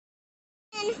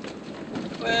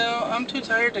Well, I'm too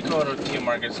tired to go to Tia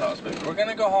Margaret's house, baby. We're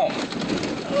gonna go home.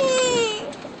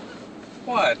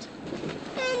 What?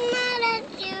 I'm mad at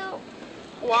you.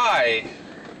 Why?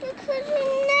 Because you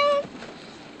never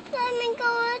let me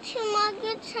go to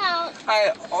Margaret's house.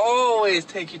 I always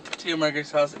take you to Tia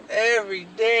Margaret's house every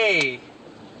day.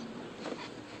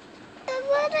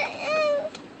 But I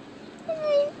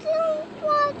don't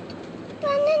want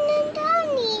Brandon and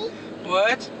Donnie.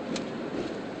 What?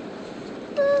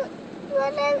 But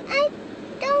I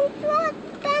don't want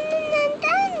Brandon and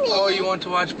Donnie. Oh, you want to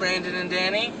watch Brandon and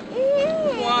Danny?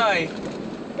 Mm-hmm. Why?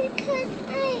 Because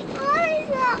I always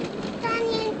want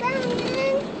Donnie and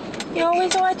Brandon. You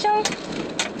always watch them?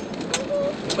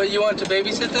 Mm-hmm. But you want to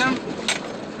babysit them?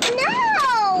 No!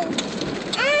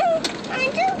 I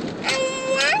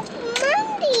want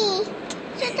money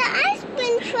for the ice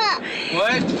cream truck.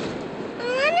 What? I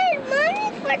wanted money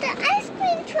for the ice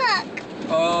cream truck.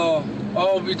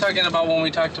 Oh, we're talking about when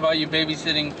we talked about you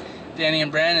babysitting Danny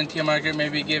and Brandon. Tia Margaret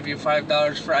maybe give you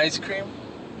 $5 for ice cream.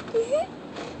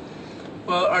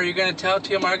 Well, are you going to tell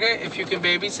Tia Margaret if you can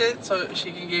babysit so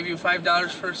she can give you $5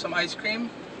 for some ice cream?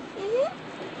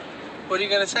 What are you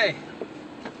going to say?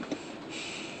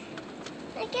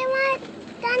 I can want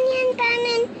Donnie and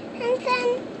Brandon,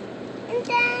 and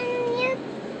then you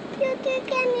can give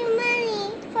me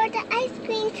money for the ice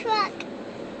cream truck.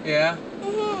 Yeah?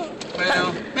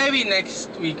 Well, maybe next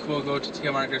week we'll go to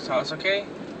Tia Margaret's house, okay?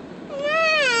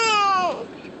 No!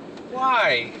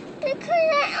 Why? Because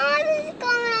I always go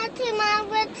to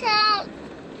Margaret's house.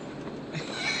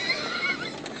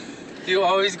 Do you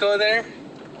always go there?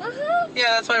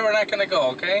 Yeah, that's why we're not going to go,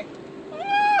 okay?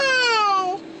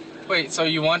 No! Wait, so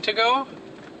you want to go?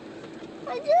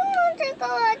 I do want to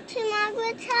go to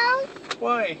Margaret's house.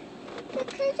 Why?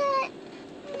 Because I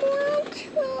want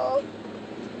to.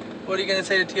 What are you going to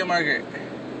say to Tia Margaret?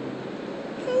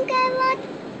 I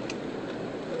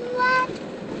want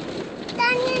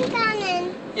Donnie and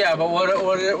Brandon. Yeah, but what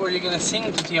are you going to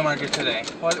sing to Tia Margaret today?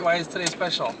 Why is today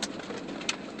special?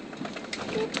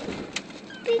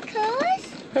 Because?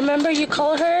 Remember you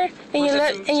called her and you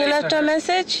left her a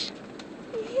message?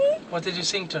 What did you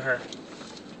sing to her?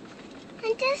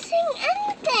 I just sing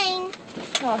anything.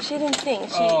 Oh, she didn't sing.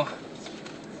 Oh,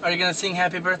 are you going to sing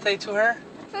happy birthday to her?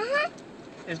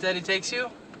 If Daddy takes you?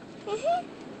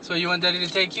 So you want Daddy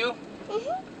to take you?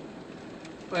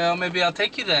 Well, maybe I'll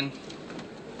take you then.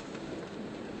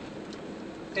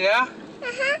 Yeah?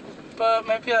 But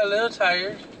maybe I'm a little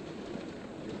tired.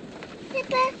 Yeah,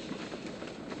 but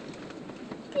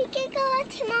we can go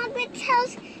to Margaret's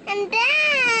house and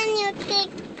then you can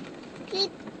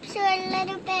sleep for a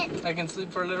little bit. I can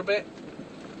sleep for a little bit?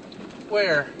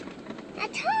 Where?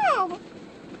 At home.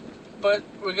 But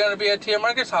we're going to be at Tia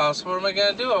Margaret's house. What am I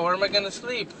going to do? Where am I going to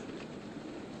sleep?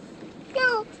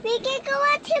 No, we can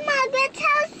go to Margaret's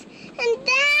house and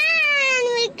then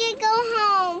we can go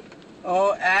home.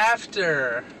 Oh,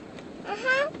 after.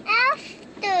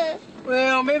 After.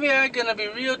 Well, maybe I'm going to be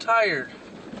real tired.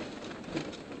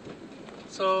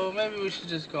 So maybe we should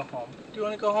just go home. Do you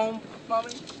want to go home,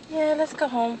 Mommy? Yeah, let's go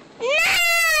home.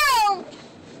 No!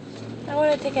 I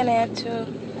want to take a nap too.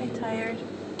 I'm tired.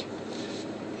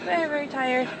 Very, very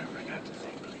tired. I forgot to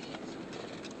say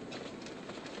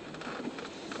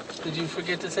please. Did you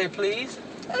forget to say please?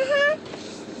 Well,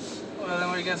 then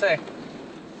what are you going to say?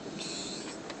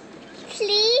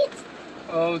 Please?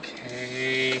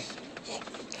 Okay.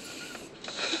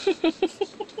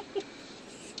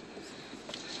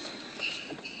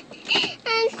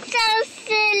 I'm so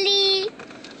silly.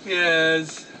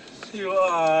 Yes, you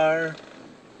are.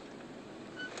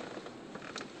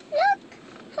 Look,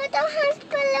 who don't have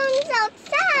balloons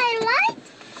outside, right?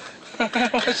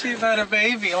 Well, she's not a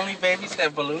baby. Only babies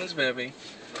have balloons, baby.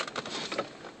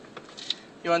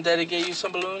 You want Daddy to get you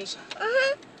some balloons?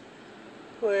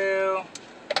 Well,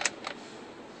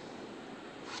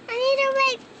 I need to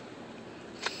wait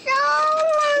so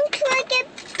long till I get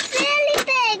really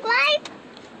big, right?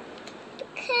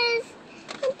 Because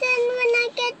then when I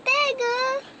get bigger,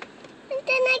 and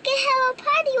then I can have a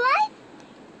party, right?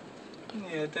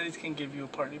 yeah, Daddy's can give you a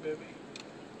party, baby.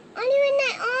 Only when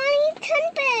I only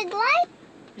turn big, right?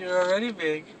 You're already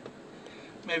big.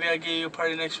 Maybe I'll give you a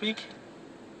party next week?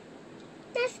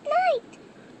 Next night.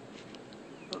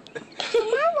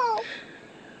 Tomorrow.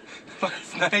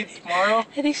 Last night? Tomorrow?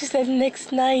 I think she said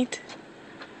next night.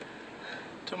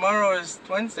 Tomorrow is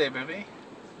Wednesday, baby.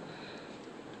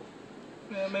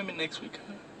 Yeah, maybe next week,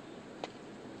 huh?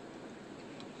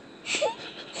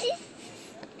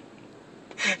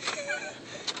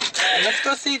 Let's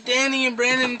go see Danny and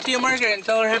Brandon and Tia Margaret and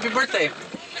tell her happy birthday.